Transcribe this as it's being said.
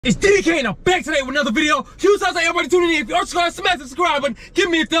It's DK and I'm back today with another video. Huge shout out to everybody tuning in. If you aren't subscribed, smash the subscribe button, give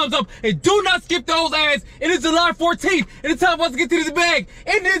me a thumbs up, and do not skip those ads. It is July 14th, and it's time for us to get to this bag.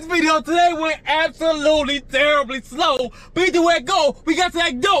 In this video today, we're absolutely terribly slow. But either way it go, we got to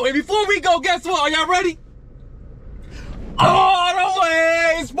that dough. And before we go, guess what? Are y'all ready? All the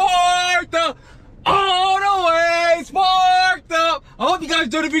way sparked up. All the way sparked up. I hope you guys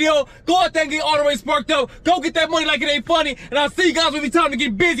enjoyed the video. Go out there and get all the way sparked up. Go get that money like it ain't funny. And I'll see you guys when it's time to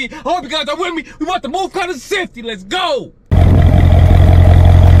get busy. I hope you guys are with me. We want to move kind of shifty. Let's go.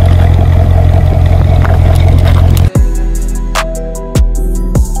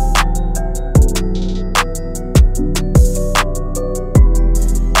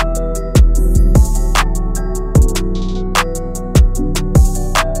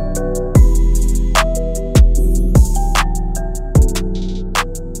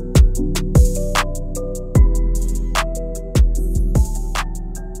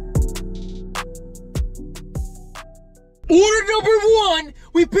 Order number one,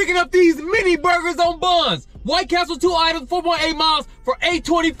 we picking up these mini burgers on buns. White Castle, 2 items, 4.8 miles for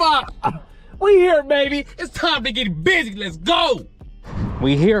 $8.25. We here, baby. It's time to get busy. Let's go.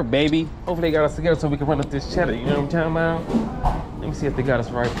 We here, baby. Hopefully they got us together so we can run up this cheddar. You know what I'm talking about? Let me see if they got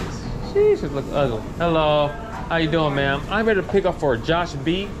us right. Sheesh, it looks ugly. Hello. How you doing, ma'am? I'm ready to pick up for Josh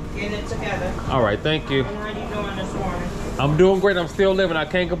B. Getting it together. All right, thank you. And how you doing this morning? I'm doing great. I'm still living. I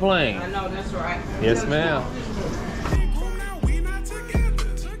can't complain. I know, that's right. Yes, ma'am.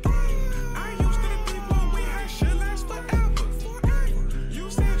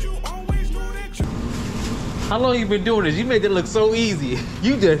 How long you been doing this? You made it look so easy.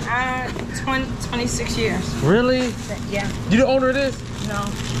 You did. 26 years. Really? Yeah. You the owner of this? No.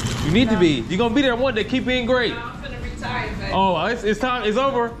 You need to be. You're gonna be there one day. Keep being great. No, I'm gonna retire, baby. Oh, it's time. It's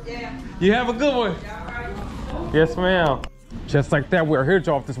over. Yeah. You have a good one. All right. Yes, ma'am. Just like that, we're here to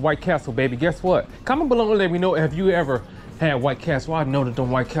drop this White Castle, baby. Guess what? Comment below and let me know, have you ever had White Castle? I know that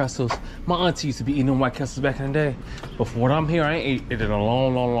them White Castles, my auntie used to be eating them White Castles back in the day. But from what I'm here, I ain't ate it in a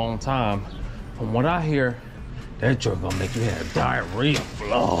long time. From what I hear, that joke gonna make you have diarrhea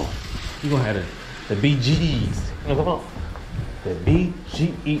flow. You gonna have the BGs. The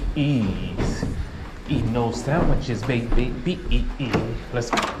BGEs. Eating those sandwiches, baby. B-E-E. Let's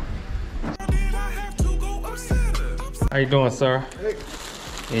go. How you doing, sir? Hey.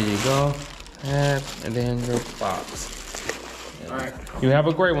 Here you go. And then your box. All right. You have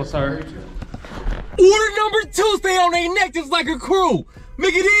a great one, sir. Order number two, stay on their neck just like a crew.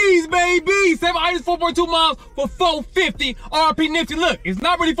 Mickey D's, baby. 7 items, 4.2 miles for $4.50. RP Nifty. Look, it's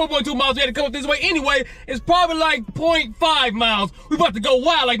not really 4.2 miles. We had to come up this way anyway. It's probably like 0.5 miles. We about to go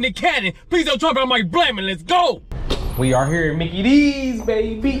wild like Nick Cannon. Please don't talk about my blaming. Let's go. We are here at Mickey D's,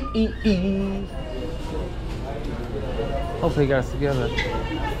 baby. Hopefully they got us together.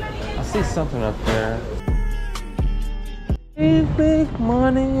 I see something up there. Big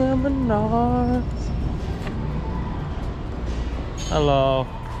money in Menards. Hello.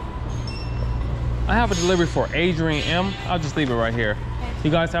 I have a delivery for Adrian M. I'll just leave it right here.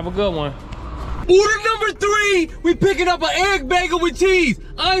 You guys have a good one. Order number three, we picking up an egg bagel with cheese.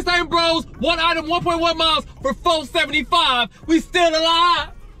 Einstein Bros, 1 item, 1.1 miles for $4.75. We still alive.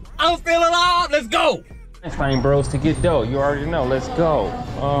 I'm still alive. Let's go. Einstein Bros to get dough. You already know. Let's go.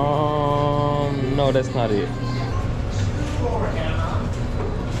 No, that's not it.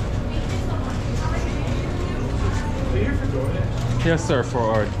 Yes, sir,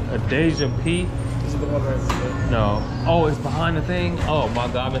 for a Deja P. This is the one that's No. Oh, it's behind the thing? Oh my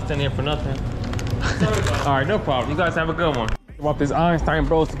God, I've been standing here for nothing. All right, no problem. You guys have a good one. I want this Einstein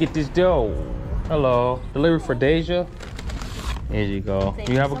Bros to get this dough. Hello. Delivery for Deja. Here you go.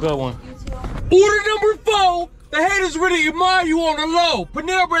 You have a good one. Order number four. The haters really admire you on the low.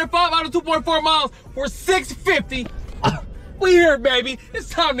 Panera Bread, 5 out of 2.4 miles for $6.50. We here, baby. It's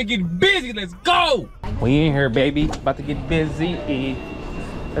time to get busy. Let's go. We in here, baby. About to get busy.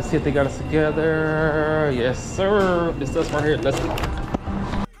 Let's see if they got us together. Yes, sir. This us right here. Let's go.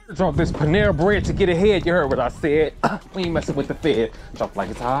 Drop this Panera Bread to get ahead. You heard what I said. We ain't messing with the Fed. Drop like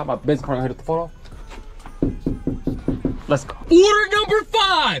it's hot. My business card hit the photo. Let's go. Order number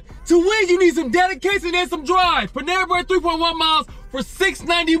five. To win, you need some dedication and some drive. Panera Bread, 3.1 miles for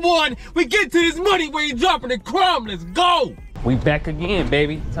 $6.91. We get to this money where you dropping the crumb. Let's go. We back again,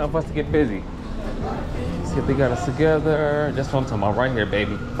 baby. Time for us to get busy. See if they got us together. That's what I'm talking about right here,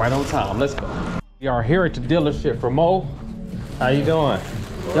 baby. Right on time. Let's go. We are here at the dealership for Mo. How you doing?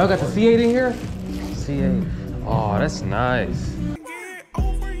 Y'all got the C8 in here? C8. Oh, that's nice.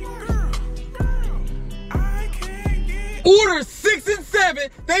 Order 6 and 7.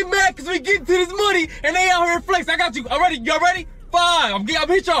 They mad because we getting to this money and they out here flex. I got you. Already? Y'all ready? 5. I'm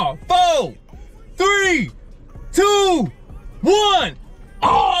hit y'all. 4, 3, 2, 1.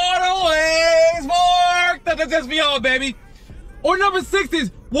 All the ways marked. That's for y'all, baby. Or number 6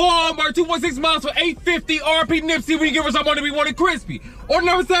 is Walmart 2.6 miles for $8.50 RP Nipsey when you give us our money we want it crispy. Or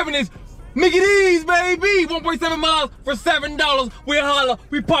number 7 is Mickey D's, baby. 1.7 miles for $7. We holla,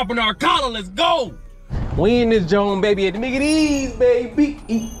 we popping our collar, let's go. We in this zone, baby, at the Mickey D's, baby.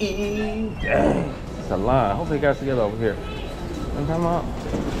 Dang, it's a line. Hopefully they got us together over here. I'm talking about.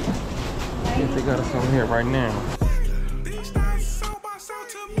 Yes, they got us over here right now.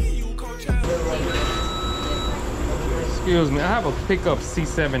 Excuse me, I have a pickup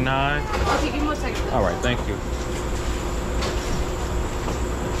C79. Okay, give me 1 second. All right, thank you.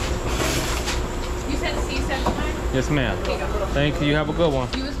 You said C79? Yes, ma'am. Okay, go. Thank you. You have a good one.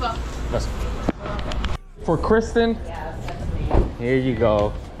 You as well. That's for Kristen. Here you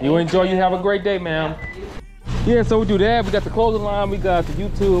go. You enjoy. You have a great day, ma'am. Yeah, so we do that. We got the clothing line. We got the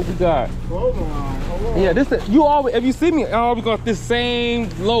YouTube. We got. Clothing line. Hold on. Yeah, this is, you always. If you see me, I always got this same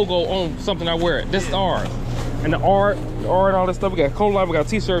logo on something I wear. This is ours. And the art and all that stuff. We got clothing line. We got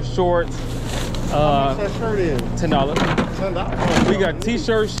t-shirts, shorts. How much that shirt is? $10. $10. We got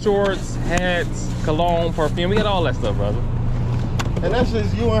t-shirts, shorts, hats, cologne, perfume. We got all that stuff, brother. And that's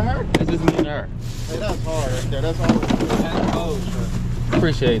just you and her? That's just me and her. Hey, that's hard right there. That's all that's clothes.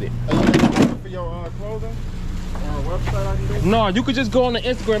 Appreciate it. Are you looking for your clothing? Or website I can do? No, you could just go on the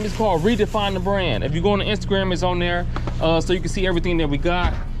Instagram. It's called Redefine the Brand. If you go on the Instagram, it's on there. So you can see everything that we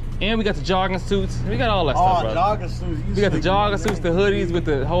got. And we got the jogging suits. We got all that stuff, brother. Jogging suits. We got the jogging suits, the hoodies with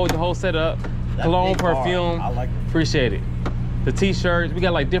the whole setup. Cologne, perfume. I like it. Appreciate it. The t-shirts. We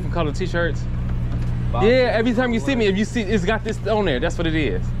got like different color t-shirts. Yeah, every time you see me, if you see, it's got this on there. That's what it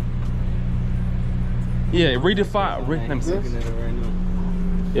is. Yeah, Redefine. Let me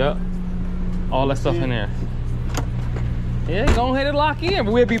see. Yep. All that stuff in there. Yeah, go ahead and lock in.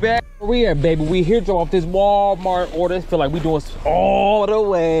 But we'll be back. Where we at, baby? We here to drop off this Walmart order. Feel like we doing all the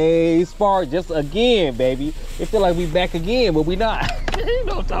way far just again, baby. It feel like we back again, but we not. You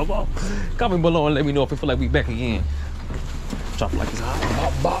know what I'm talking about. Comment below and let me know if it feel like we back again. Drop like it's hot.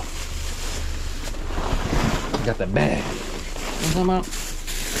 Bop, bop. Got that bag. You know what I'm talking about?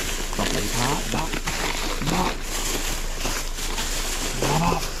 Drop like it's hot. Bop, bop. Bop,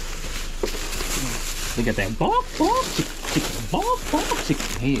 bop. They got that bop, bop, chicken, bop, bop,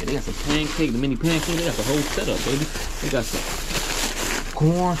 chicken head. They got some pancake, the mini pancake. They got the whole setup, baby. They got some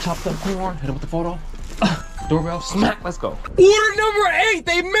corn, chopped up corn. Hit them with the photo. Doorbell, smack, let's go. Order number 8,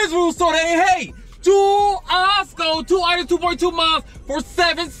 they miserable, so they hate. 2 Osco, 2 items, 2.2 miles for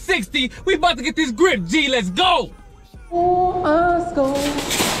 $7.60. We about to get this grip, G, let's go. 2 Osco,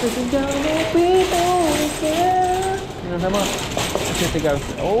 looking down on people, yeah. You know what I'm talking about? I think they got,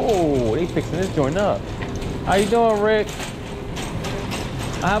 oh, they fixing this joint up. How you doing, Rick?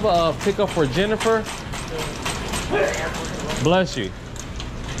 I have a pickup for Jennifer. Bless you.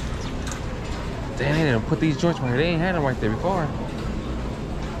 Damn, they didn't put these joints right here. They ain't had them right there before.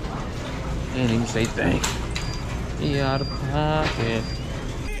 They didn't even say thank you. Yeah, out of pocket.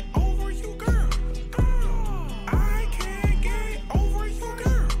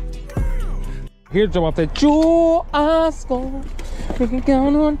 Here to drop off that Jewel Osco. We can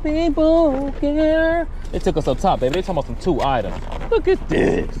count on people care. They took us up top, baby. They talking about some 2 items. Look at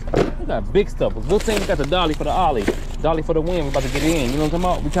this. We got big stuff. Good thing we got the dolly for the ollie. Dolly for the win. We about to get in. You know what I'm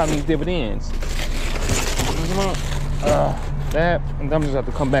talking about? We counting these dividends. You know what I'm talking about? That. And I'm just have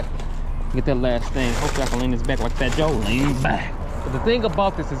to come back and get that last thing. Hopefully I can lean this back like Fat Joe. Lean back. But the thing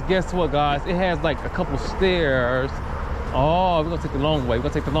about this is, guess what, guys? It has like a couple stairs. Oh, we're gonna take the long way. We're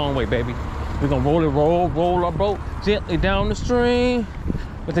gonna take the long way, baby. We're gonna roll our boat gently down the stream.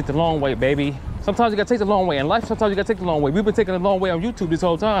 We'll take the long way, baby. Sometimes you gotta take the long way in life. Sometimes you gotta take the long way. We've been taking the long way on YouTube this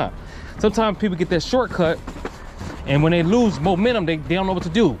whole time. Sometimes people get that shortcut, and when they lose momentum, they don't know what to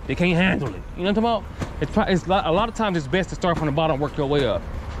do. They can't handle it. You know what I'm talking about? It's a lot of times it's best to start from the bottom, work your way up.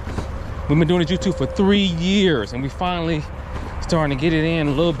 We've been doing this YouTube for 3 years, and we finally starting to get it in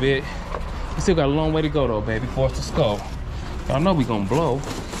a little bit. We still got a long way to go though, baby, for us to score. I know we gonna blow.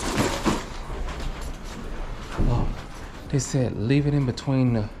 Oh, they said leave it in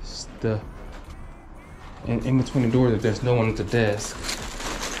between in between the doors if there's no one at the desk.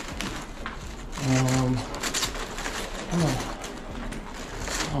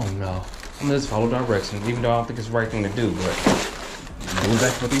 Oh no. I'm gonna just follow directions, even though I don't think it's the right thing to do, but do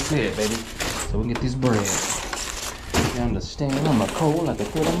exactly what they said, baby. So we can get this bread. You understand? I'm a cold like a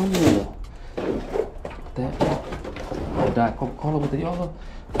foot on my middle. That. Diet Coca-Cola with the yellow.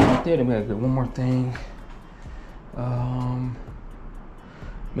 Right there, then we gotta get one more thing.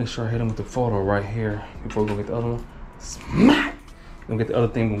 Make sure I hit him with the photo right here before we go get the other one. Smack! We'll get the other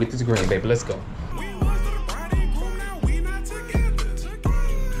thing, we'll get this green, baby. Let's go.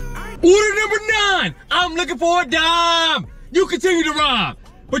 Order number 9. I'm looking for a dime. You continue to rhyme.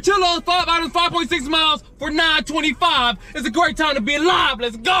 Portillo's 5 items, 5.6 miles for $9.25. It's a great time to be alive.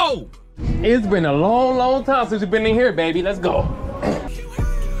 Let's go. It's been a long, long time since we've been in here, baby. Let's go.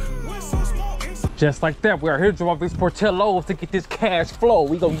 Just like that, we are here to drop off these Portillo's to get this cash flow.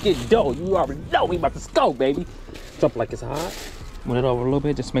 We gonna get dough. You already know we about to go, baby. Jump like it's hot. Move it over a little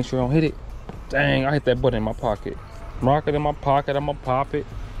bit, just make sure I don't hit it. Dang, I hit that button in my pocket. Rock it in my pocket, I'm gonna pop it.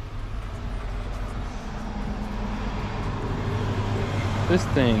 This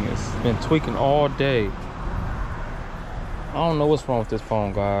thing has been tweaking all day. I don't know what's wrong with this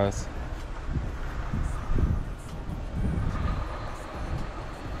phone, guys.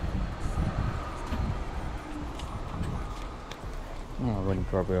 I'm ready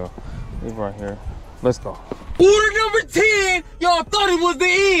for Bill. He's right here. Let's go. Order number 10. Y'all thought it was the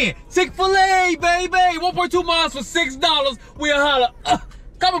end. Chick-fil-A, baby. 1.2 miles for $6. We'll holla.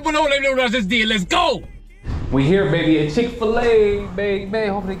 Comment below. Let me know what I just did. Let's go. We here, baby, at Chick-fil-A, baby.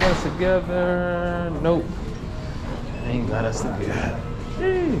 Hopefully they got us together. Nope. They ain't got us together.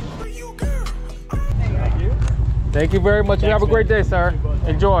 Thank you very much. You have a great day, sir.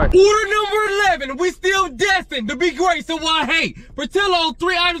 Enjoy. Order number 11. We still destined to be great, so why hate? Portillo's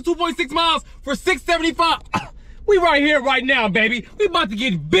 3 items, 2.6 miles for $6.75. We right here right now, baby. We about to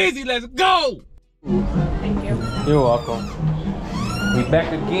get busy. Let's go. Thank you. You're welcome. We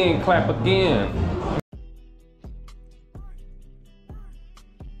back again. Clap again.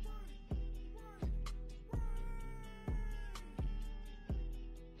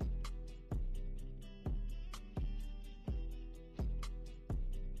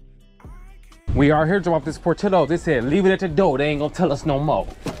 We are here to drop off this Portillo. They said, leave it at the door. They ain't gonna tell us no more.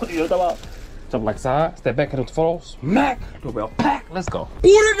 What are you talking about? Jump like side, step back, hit the photos, smack, doorbell, pack, let's go.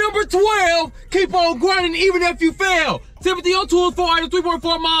 Order number 12, keep on grinding even if you fail. Timothy on tools, 4 items,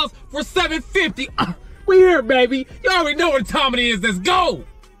 3.4 miles for $7.50. We here, baby. You already know what time it is, let's go.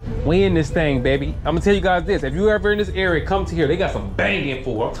 We in this thing, baby. I'm gonna tell you guys this, if you ever in this area, come to here. They got some banging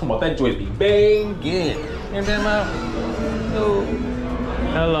food. I'm talking about that joint be banging. Hear that out? Oh.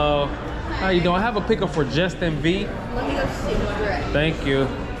 Hello. How you doing? I have a pickup for Justin V. Let me go see where you're at. Thank you.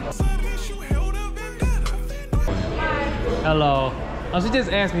 Hello. Oh, she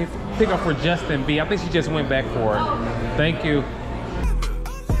just asked me to pick up for Justin V. I think she just went back for it. Thank you.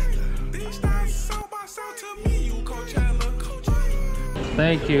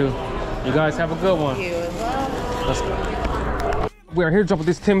 Thank you. You guys have a good one. Thank you as well. Let's go. We are here to jump with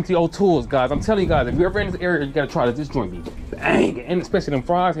this Timothy O'Toole's, guys. I'm telling you guys, if you're ever in this area, you gotta try this. This joint be banging, and especially them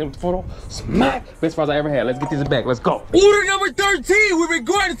fries, hit the photo, smack. Best fries I ever had. Let's get these back. Let's go. Order number 13. We've been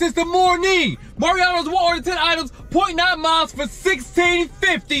grinding since the morning. Mariano's will order 10 items, 0.9 miles for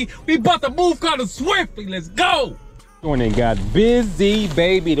 $16.50. We about to move kind of swiftly. Let's go. And it got busy,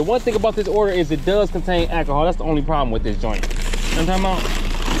 baby. The one thing about this order is it does contain alcohol. That's the only problem with this joint. You know what I'm talking about?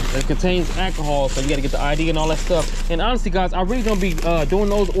 It contains alcohol, so you gotta get the ID and all that stuff. And honestly, guys, I really don't be doing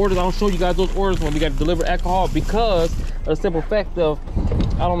those orders. I don't show you guys those orders when we gotta deliver alcohol because of the simple fact of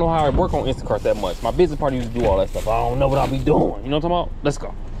I don't know how I work on Instacart that much. My business partner used to do all that stuff. I don't know what I'll be doing. You know what I'm talking about? Let's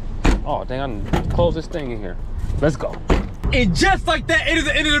go. Oh, dang, I done close this thing in here. Let's go. And just like that, it is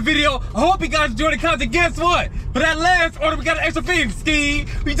the end of the video. I hope you guys enjoyed the content. Guess what? For that last order, we got an extra fee scheme.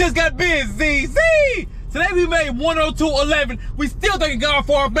 We just got busy. See? Today we made 102.11. We still thanking God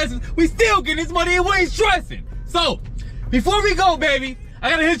for our blessings. We still getting this money and we ain't stressing. So, before we go, baby, I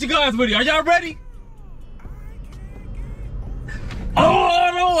gotta hit you guys with it. Are y'all ready?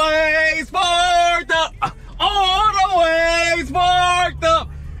 All the way sparked up. All the way sparked up.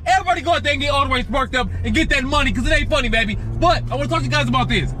 Everybody go out there and get all the way sparked up and get that money because it ain't funny, baby. But I want to talk to you guys about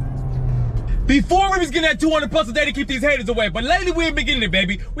this. Before we was getting that 200 plus a day to keep these haters away, but lately we ain't been getting it,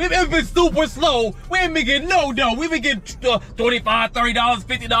 baby. We've been super slow. We ain't been getting no dough. We've been getting $25, $30,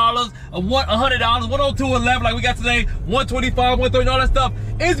 $50, $100, 102.11 like we got today, 125, 130, all that stuff.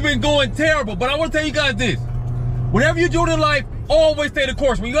 It's been going terrible, but I want to tell you guys this. Whatever you're doing in life, always stay the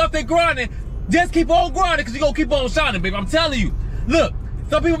course. When you're out there grinding, just keep on grinding because you're going to keep on shining, baby. I'm telling you. Look,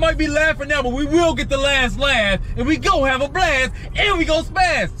 some people might be laughing now, but we will get the last laugh, and we go have a blast, and we go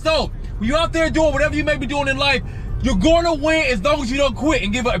smash. So, when you're out there doing whatever you may be doing in life, you're going to win as long as you don't quit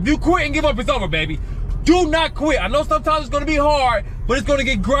and give up. If you quit and give up, it's over, baby. Do not quit. I know sometimes it's going to be hard, but it's going to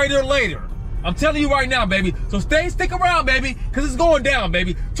get greater later. I'm telling you right now, baby. So stick around, baby, because it's going down,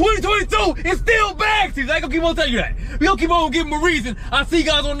 baby. 2022 is still back season. I ain't going to keep on telling you that. We going to keep on giving them a reason. I'll see you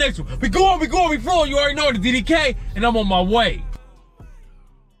guys on the next one. We flowing. You already know the DDK, and I'm on my way.